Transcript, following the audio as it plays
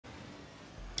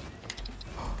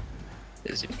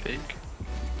Is he big?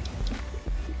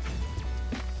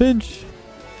 Pinch.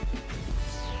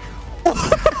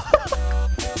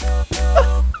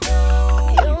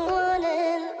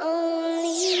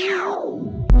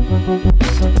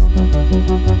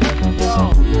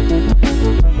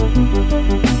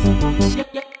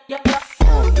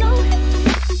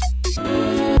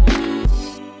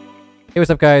 Hey, what's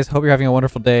up guys? Hope you're having a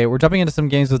wonderful day. We're jumping into some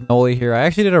games with Noli here. I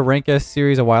actually did a Rlcs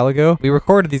series a while ago. We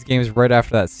recorded these games right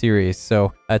after that series,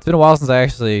 so it's been a while since I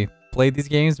actually played these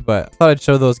games, but I thought I'd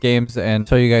show those games and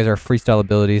show you guys our freestyle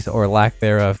abilities or lack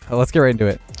thereof. Let's get right into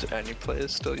it. Do any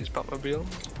players still use Batmobile?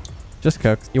 Just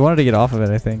Cooks. You wanted to get off of it,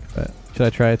 I think, but should I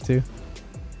try it too?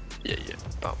 Yeah,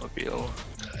 Batmobile.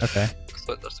 Okay. That's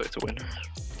the way to win.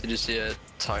 Did you see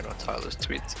Tyler's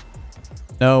tweet?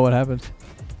 No, what happened?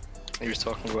 He was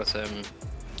talking about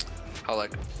how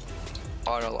like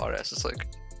Rlrs is like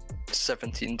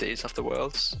 17 days after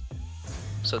Worlds,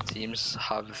 so teams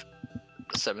have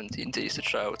 17 days to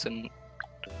try out and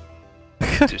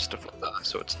do stuff like that.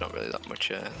 So it's not really that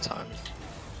much time.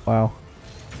 Wow.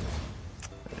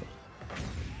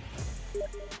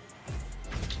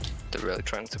 They're really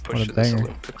trying to What push a this banger.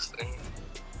 Olympics thing.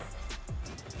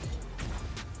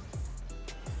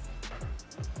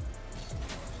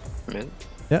 Mid?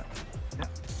 Yeah.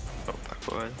 Oh,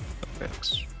 backward.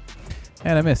 X.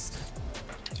 And I missed.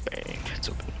 Bang. It's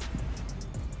open.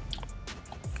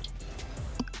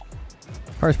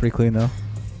 Car's pretty clean though.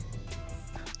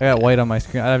 I got white on my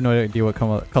screen. I have no idea what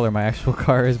color my actual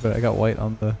car is, but I got white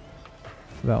on the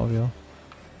Batmobile.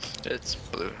 It's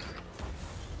blue. You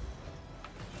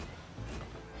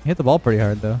hit the ball pretty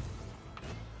hard though.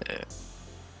 Yeah.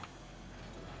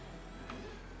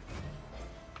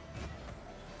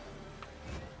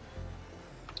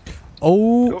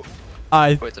 Oh, Oh.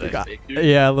 I Wait, did I got, fake you?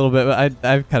 yeah, a little bit, but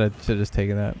I kind of should have just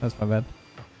taken that. That's my bad.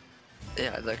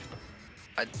 Yeah, like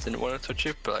I didn't want to touch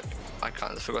it, but like, I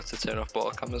kind of forgot to turn off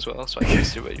ball cam as well, so I can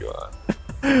see where you are.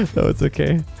 No, it's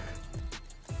okay.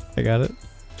 I got it.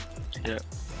 Yeah.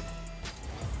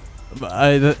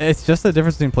 But it's just the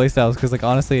difference between playstyles, because like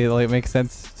honestly, like, it makes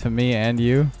sense to me and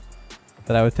you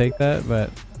that I would take that, but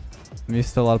I'm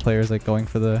used to a lot of players like going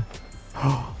for the.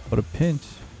 What a pinch!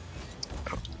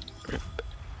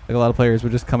 Like a lot of players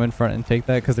would just come in front and take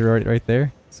that because they're already right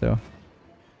there. So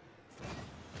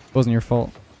it wasn't your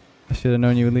fault. I should have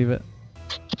known you would leave it.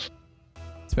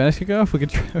 Spanish could go. If we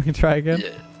could, we can try again. Yeah.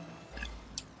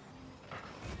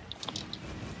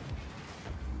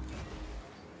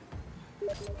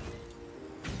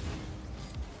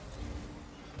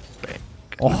 Bang.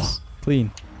 Oh,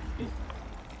 clean.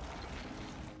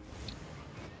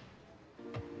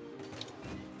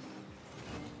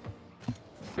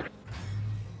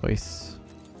 Nice.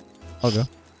 I'll go.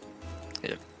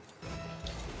 Yep.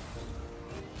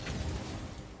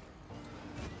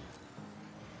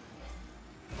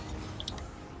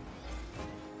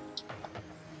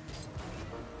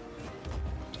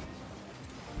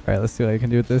 Alright, let's see what I can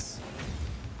do with this.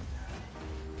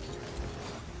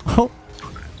 Oh,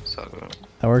 So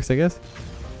that works, I guess.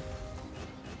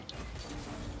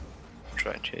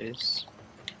 try and chase.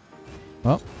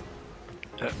 Well.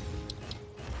 Yeah.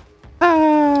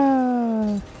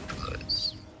 Ah!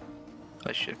 Close.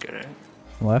 I should get it.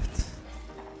 Left.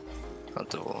 I'll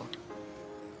double.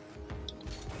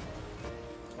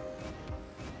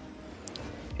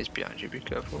 He's behind you, be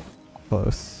careful.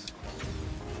 Close.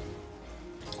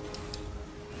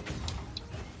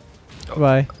 Oh.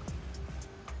 Bye.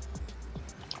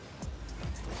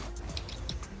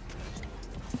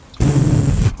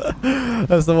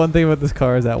 That's the one thing about this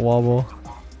car is that wobble.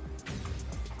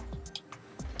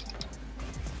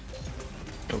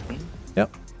 Open.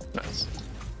 Yep. Nice.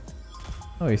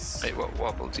 Nice. Wait, what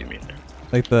wobble do you mean?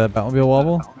 Like the Batmobile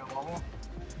wobble?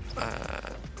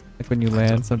 Like when you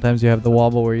land, sometimes you have the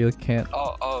wobble where you can't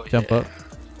Oh, jump yeah. up.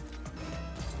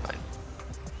 Right.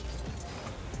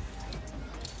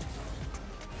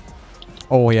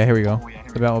 Oh yeah, here we go.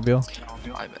 The Batmobile.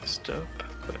 I messed up.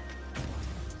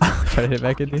 But Try to hit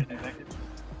back into you.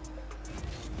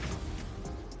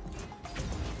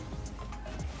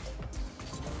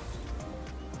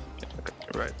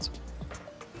 right.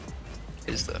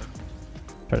 Is there?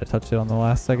 Try to touch it on the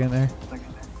last second there.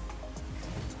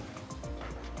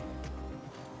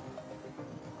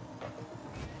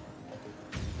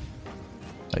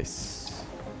 Nice.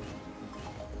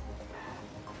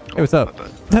 Hey, what's up? My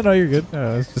bad. No, you're good.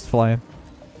 No, I was just flying.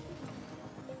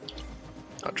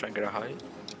 I'll try and get a height.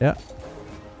 Yeah.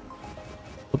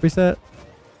 Flip reset.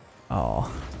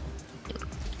 Oh.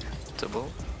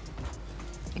 Double.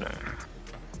 No.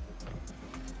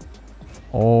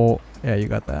 Oh, yeah, you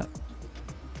got that.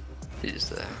 He's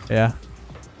there. Yeah.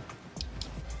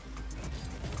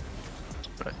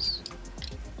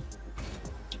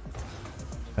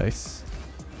 Nice.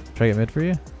 Try to get mid for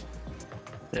you?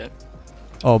 Yeah.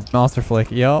 Oh, monster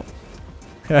flick. Yup.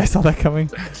 Okay, I saw that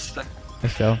coming. Nice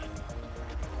job.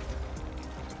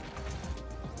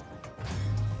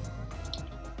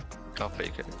 I'll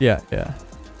fake it. Yeah, yeah.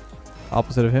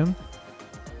 Opposite of him.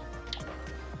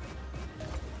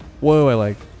 Whoa, I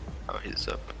like. Oh, he's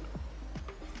up.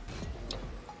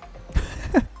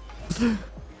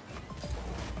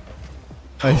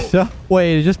 Nice shot.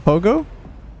 Wait, did you just pogo?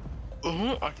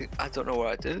 I don't know what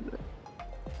I did.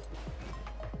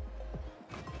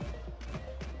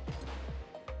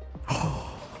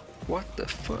 What the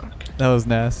fuck? That was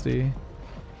nasty.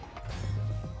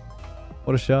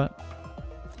 What a shot.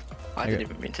 I didn't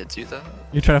even mean to do that.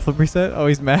 You're trying to flip reset? Oh,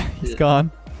 he's mad. He's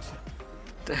gone.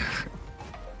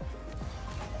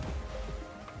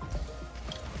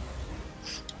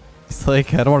 He's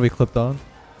like, I don't want to be clipped on.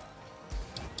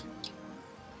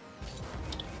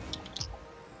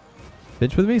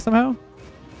 Bitch with me somehow?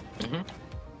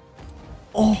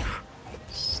 Oh.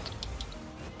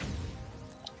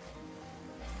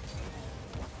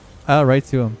 Ah, right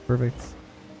to him. Perfect.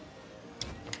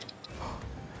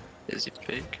 Is he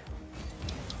fake?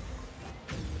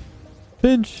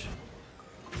 Pinch.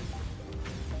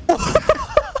 That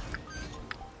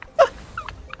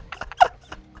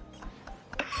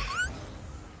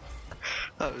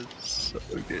was so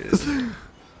good.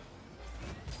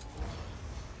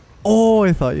 Oh,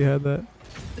 I thought you had that.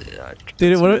 Yeah,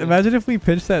 Dude, imagine if we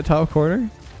pinched that top corner.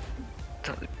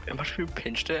 Imagine if we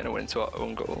pinched it and it went into our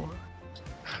own goal.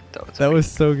 That was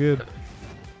so good.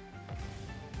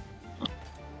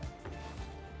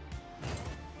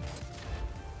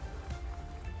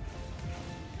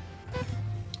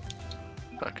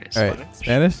 Okay, Spanish. Alright,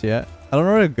 Spanish? Yeah. I don't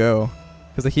know where to go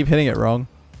because I keep hitting it wrong.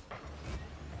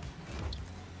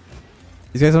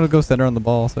 These guys want to go center on the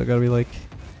ball, so I gotta be like...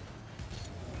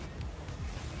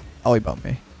 Oh, he bumped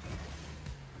me.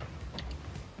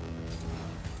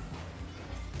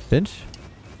 Pinch?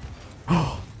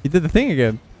 Oh, he did the thing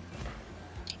again.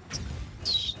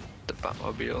 It's the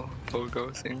Batmobile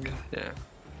pogo thing, yeah.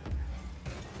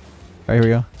 Alright, here we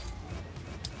go.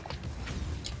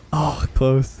 Oh,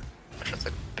 close. I should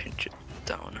like pinch it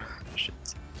down. Shit.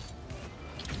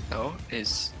 No,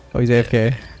 he's... Oh, he's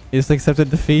AFK. Yeah. He just accepted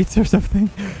defeat or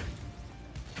something.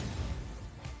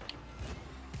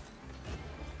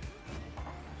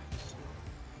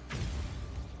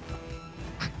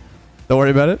 Don't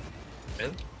worry about it.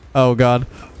 Really? Oh god,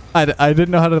 I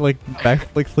didn't know how to like back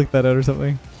flick that out or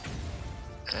something.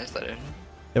 Is that in?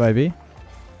 It might be.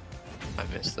 I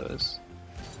missed those.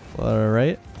 All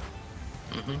right.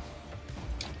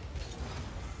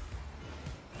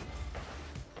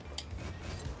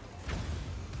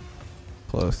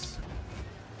 Close.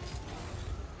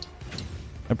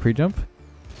 A pre-jump?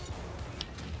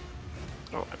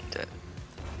 Oh, I'm dead.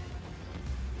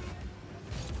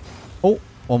 Oh,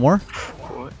 one more.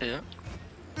 Oh, yeah.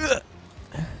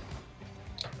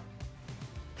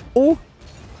 Oh.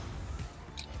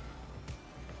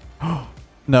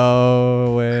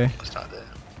 No way. It's not there.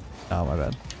 Oh, my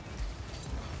bad.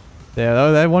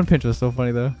 Yeah, that one pinch was so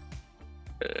funny though.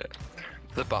 Yeah.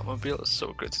 The Batmobile is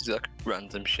so good to do like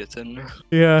random shit in.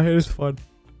 Yeah, it is fun.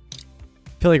 I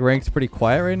feel like rank's pretty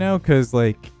quiet right now because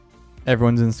like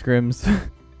everyone's in scrims.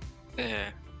 Yeah.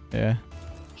 Yeah.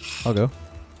 I'll go.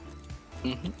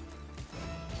 Mhm.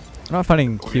 I'm not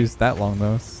finding queues that long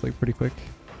though. It's like pretty quick.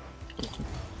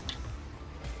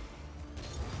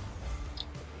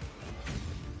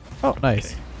 Oh,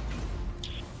 nice.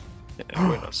 Okay. Yeah,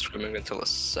 we're not swimming until a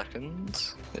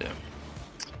second. Yeah.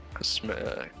 Because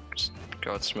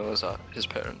God Smiller's at his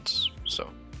parents, so.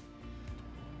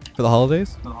 For the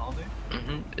holidays?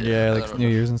 Yeah, like New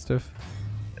Year's and stuff.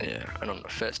 Yeah, and on the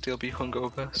first he'll be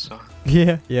hungover, so.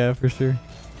 Yeah, for sure.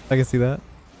 I can see that.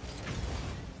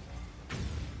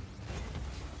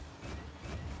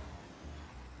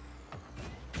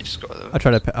 You just got those. I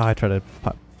try to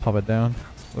pop it down.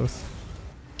 It's close.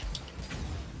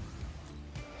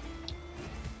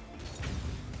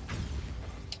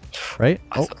 Right?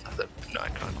 I thought I had no, I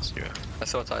can't see it. I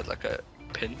thought I had like a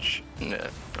pinch, no,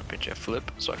 not pinch, a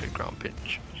flip, so I could ground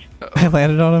pinch. I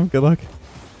landed on him. Good luck.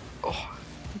 Oh.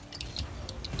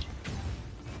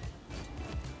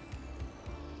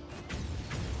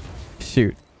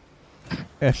 Shoot.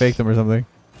 I faked him or something.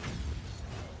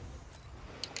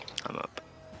 I'm up.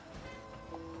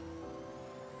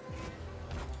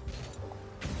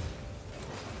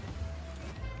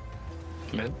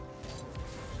 Mid?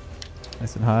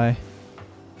 Nice and high.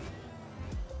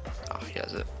 Oh, he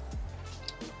has it.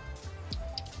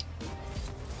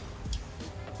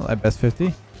 Well, I best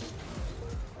 50.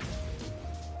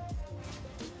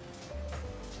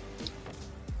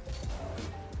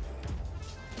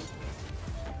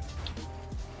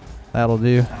 That'll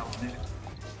do.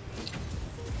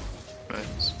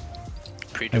 Right.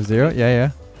 Have 0? Yeah,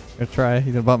 yeah. Gonna try.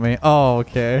 He's gonna bump me. Oh,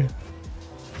 okay.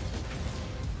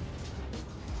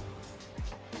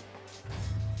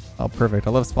 Oh, perfect. I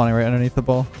love spawning right underneath the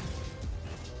ball.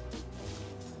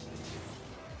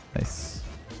 Nice.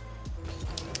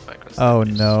 Oh,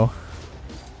 no.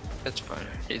 It's fine.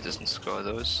 He doesn't score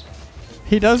those.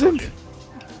 He doesn't?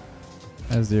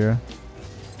 I have 0.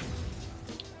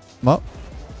 Well.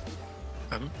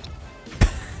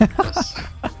 Yes.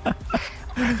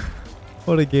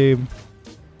 What a game.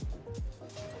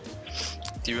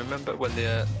 Do you remember when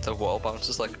the wall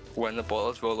bounces, like when the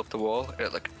balls roll up the wall,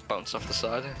 it like bounced off the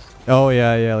side? Oh,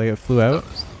 yeah, yeah. Like it flew out?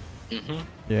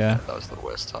 Yeah. That was the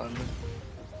worst time.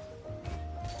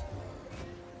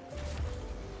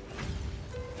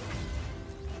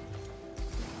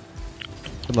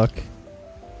 Good luck.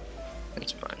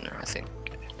 It's fine now, I think.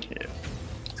 Yeah.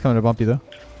 He's coming to bump you though.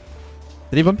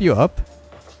 Did he bump you up?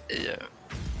 Yeah.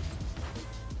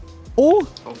 Oh!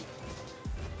 Oh.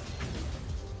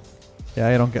 Yeah,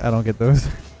 I don't get those.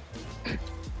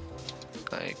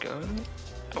 There you go.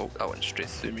 Oh, that went straight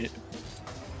through me.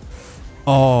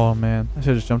 Oh man, I should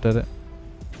have just jumped at it.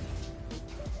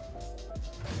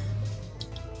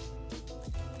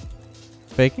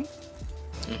 Faking?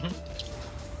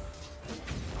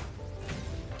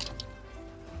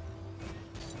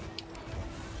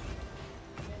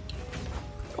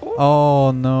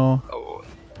 Oh no. Oh.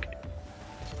 Okay.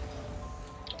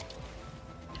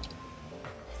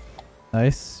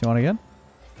 Nice. You want again?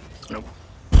 Nope.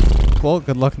 Well,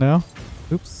 good luck now.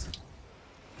 Oops.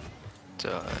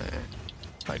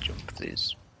 I jump,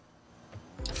 please.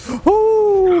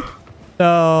 Oh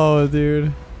no,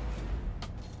 dude.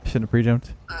 Shouldn't have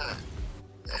pre-jumped.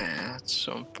 That's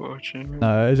so unfortunate.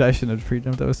 No, I shouldn't have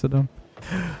pre-jumped. That was so dumb.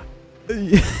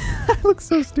 I look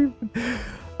so stupid.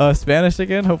 Spanish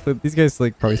again? Hopefully these guys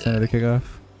like probably send it to kick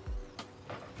off.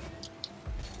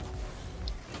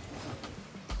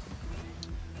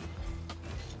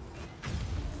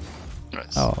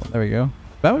 Nice. Oh, there we go.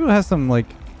 Batmobile has some like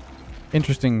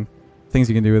interesting things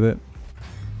you can do with it.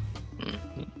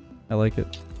 I like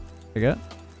it. Forget?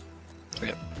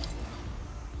 Okay.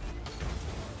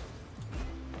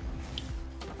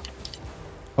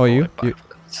 Oh, you?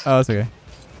 Oh, it's okay.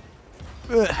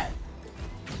 I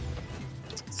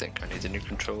think I need a new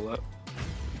controller.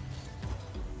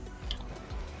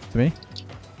 To me?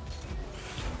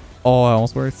 Oh, it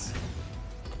almost works.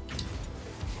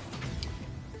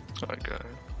 Oh my god.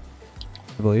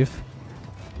 I believe.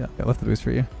 Yeah, I left the boost for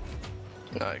you.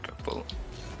 No, I got full.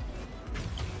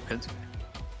 Good.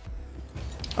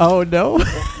 Oh no! What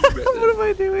am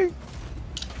I doing?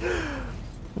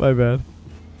 My bad.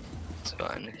 It's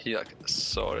fine. He like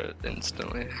saw it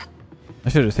instantly. I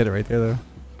should have just hit it right there though.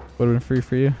 Would have been free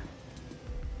for you.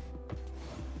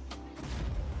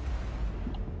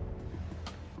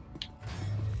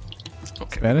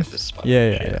 Okay. Spanish?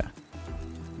 Yeah.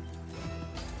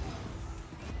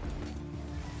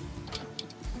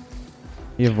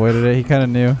 He avoided it. He kind of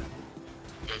knew.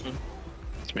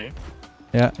 It's me.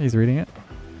 Yeah, he's reading it.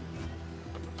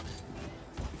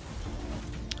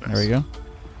 Nice. There we go.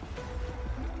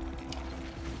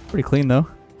 Pretty clean though.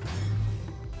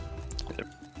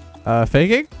 Yep.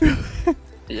 Faking?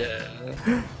 Yeah.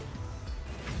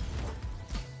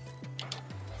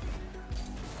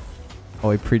 Oh,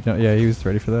 he pre-jumped. Yeah, he was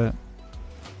ready for that.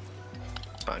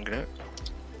 Banging it.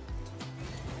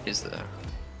 He's there.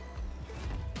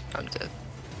 I'm dead.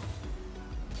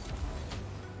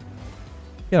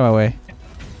 Get out of my way.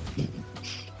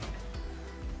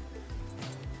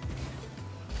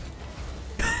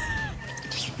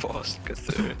 Just forced to get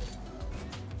through it.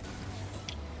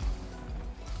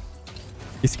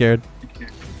 He's scared.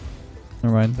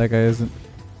 Never mind, that guy isn't.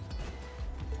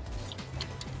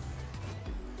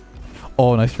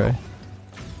 Oh, nice try.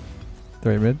 The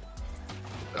right mid.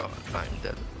 Oh, I'm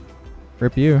dead.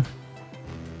 Rip you.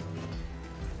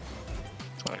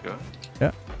 I go.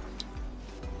 Yeah.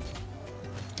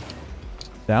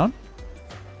 Down?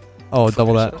 Oh,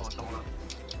 double that.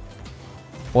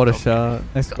 What a shot.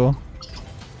 Nice goal.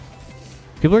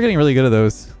 People are getting really good at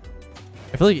those.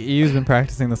 I feel like EU's been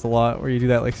practicing this a lot where you do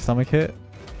that like stomach hit.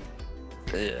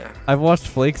 Yeah. I've watched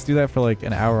Flakes do that for like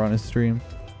an hour on his stream.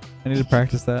 I need to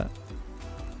practice that.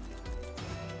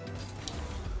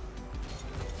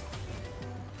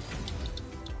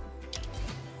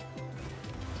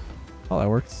 Oh, that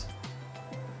works.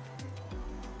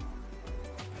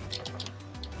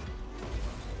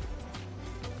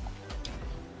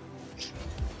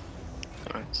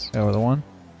 Nice. Yeah, with the one.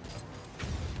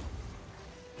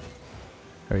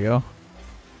 There we go.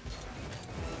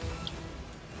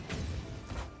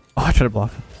 I tried to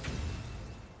block him.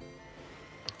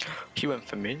 He went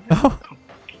for me. Oh.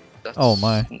 That's... Oh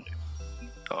my.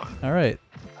 Oh. All right.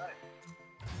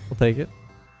 We'll take it.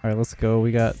 All right, let's go.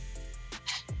 We got.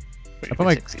 We I put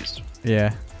my. take these.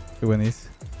 Yeah, we win these.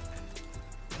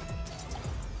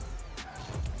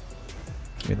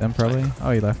 Get them probably.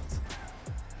 Oh, he left.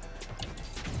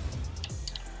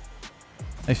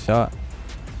 Nice shot.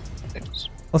 Thanks.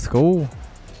 Let's go.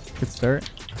 Good start.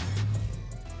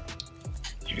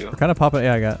 You go. We're kind of popping.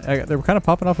 Yeah, I got. They were kind of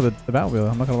popping off with the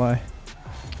Batmobile. I'm not gonna lie.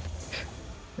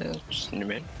 Yeah, just new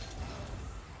main.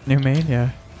 New main,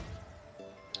 yeah.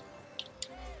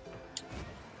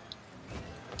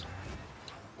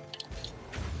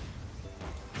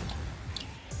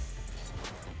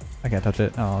 I can't touch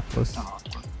it. Oh, close.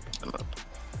 I'm up.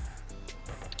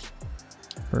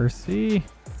 Percy.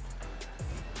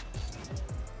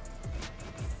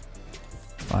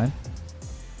 Fine.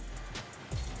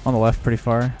 On the left, pretty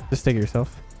far. Just take it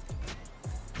yourself.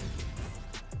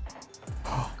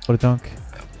 What a dunk.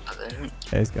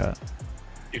 Yeah, he's got.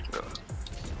 You can go.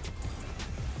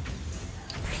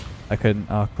 I couldn't.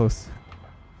 Oh, close.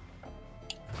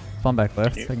 Spawn back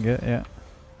left. You. I can get. Yeah.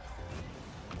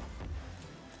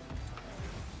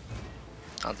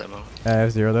 I'll demo. I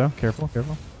have 0 though. Careful,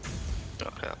 careful.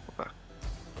 Okay, I'll go back.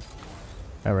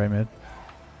 All right, mid.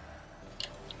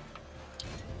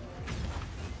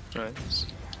 Nice.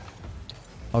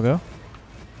 I'll go.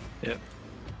 Yep.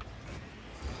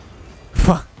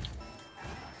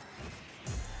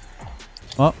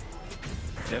 Oh.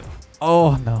 Yep.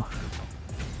 Oh no.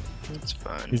 It's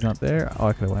fine. He's not there. Oh,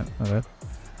 I could have went. My bad.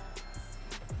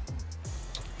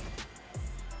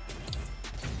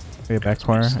 Okay, back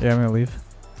corner. Yeah, I'm gonna leave.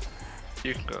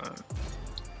 You can go.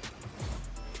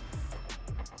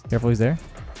 Careful, he's there.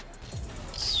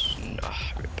 No,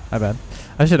 My bad.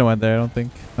 I should have went there. I don't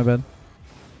think. My bad.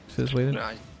 Should have waited.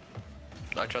 no,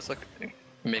 I just like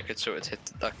make it so it hit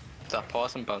that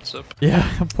pass and bounce up. Yeah,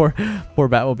 poor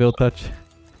Batmobile touch.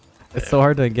 It's so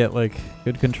hard to get like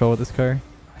good control with this car.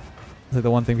 It's like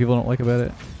the one thing people don't like about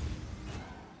it.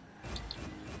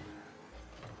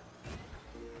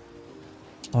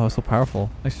 Oh, it's so powerful.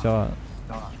 Nice shot.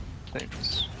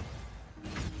 Thanks.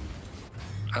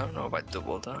 I don't know if I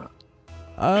doubled that.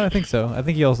 I think so. I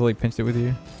think he also like pinched it with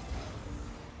you.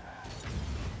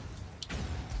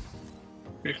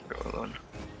 You can go alone.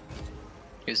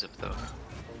 He's up though.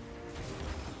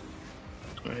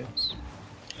 Nice.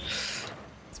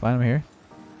 It's fine. I'm here.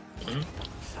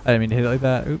 Mm-hmm. I didn't mean to hit it like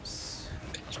that. Oops.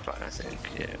 It's fine, I think.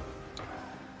 Yeah.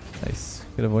 Nice.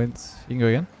 Good avoidance. You can go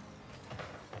again.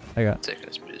 I got. Taking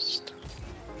his boost.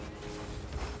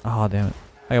 Oh damn it.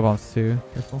 I got bombs too.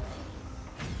 Careful.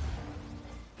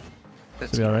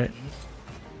 That's Should be alright. fine.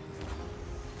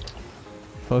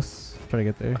 Close. Try to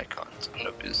get there. I can't.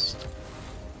 No boost.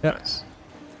 Yep. Nice.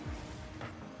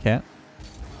 Can't.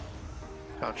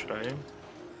 I'll try him.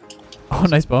 Oh,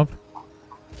 nice bump.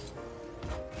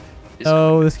 He's Oh,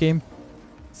 coming. this game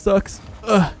sucks.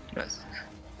 Ugh. Nice.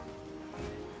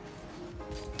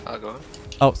 I'll go.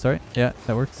 Oh, sorry. Yeah,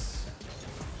 that works.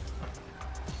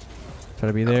 Try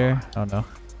to be there. Oh no.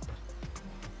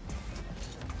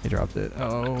 He dropped it.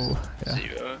 Oh, yeah.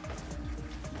 0.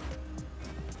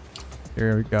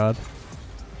 Dear God.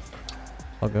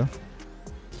 I'll go.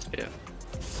 Yeah.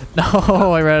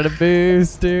 No, I ran out of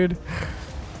boost, dude.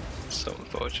 So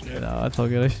unfortunate. No, it's all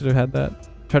good. I should have had that.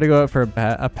 Try to go out for a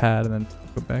pad and then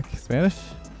go back. Spanish?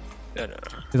 Yeah, no.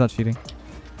 He's not cheating.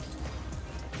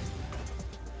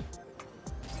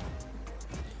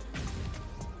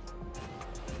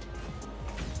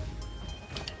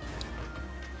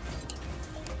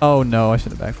 Oh no, I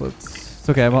should have backflipped. It's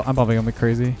okay, I'm bumping him like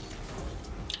crazy.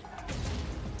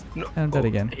 No. And I'm dead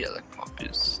again. Yeah, like my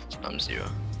boost. I'm 0.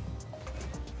 I'm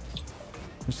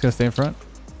just gonna stay in front.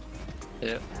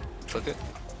 Yeah. Flick it.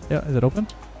 Yeah, is it open?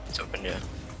 It's open, yeah.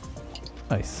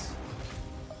 Nice.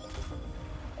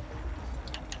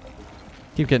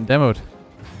 Keep getting demoed.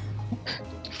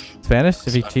 Spanish,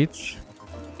 if he cheats?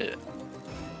 Yeah.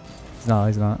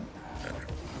 He's not.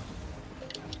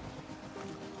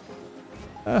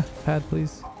 Pad,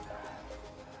 please.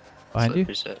 Behind you?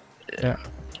 Reset. Yeah.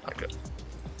 Okay.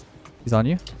 He's on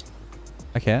you?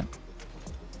 I can't.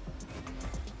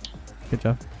 Good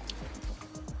job.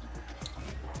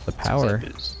 The power.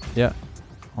 Boost. Yeah.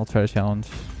 I'll try to challenge.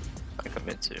 I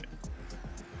commit to.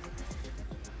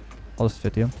 I'll just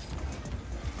 50 him.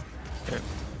 Yeah.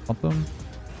 Bump him.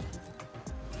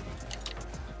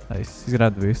 Nice. He's gonna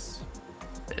have the boost.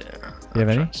 Yeah. You have I'm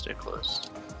any? trying to stay close.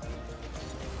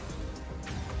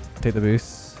 Take the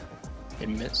boost. He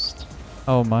missed.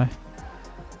 Oh my. You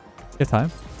have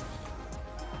time?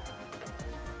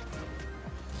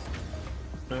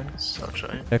 Nice, I'll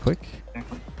try. Yeah, quick.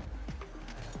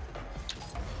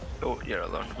 Oh, you're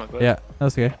alone, my bad. Yeah,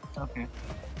 that's okay. Okay.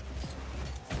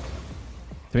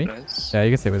 To me? Nice. Yeah,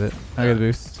 you can stay with it. I got the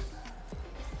boost.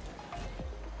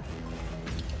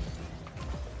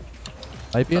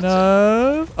 Might be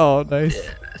enough. Oh, nice.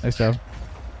 Yeah. Nice job.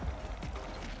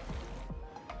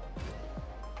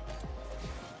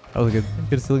 That was a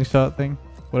good ceiling shot thing.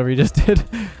 Whatever you just did.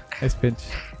 Nice pinch.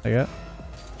 I got.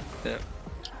 Yeah.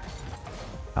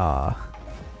 Ah.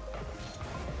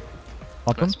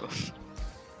 Bump him? Nice buff.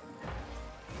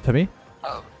 To me?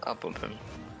 I'll bump him.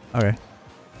 Okay.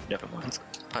 Never mind.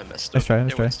 I messed Nice up. try,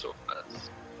 nice It try. went so fast.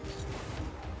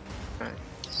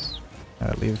 Nice.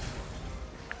 Alright, leave.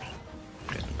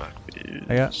 Getting back boost.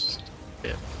 I got.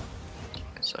 Yeah.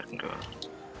 So I can go.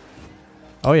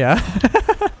 Oh yeah.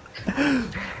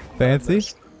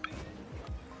 Fancy.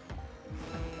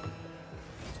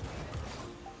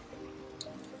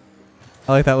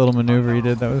 I like that little maneuver you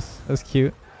did. That was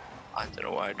cute. I don't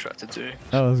know what I tried to do.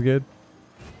 That was good.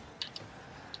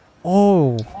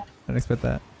 Oh, didn't expect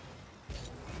that.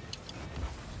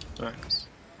 Nice.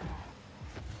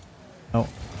 Oh.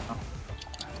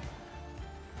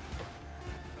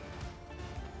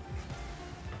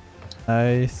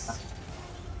 Nice.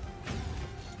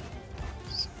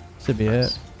 Should be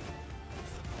it.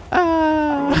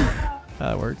 Ah,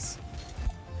 that works.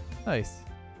 Nice.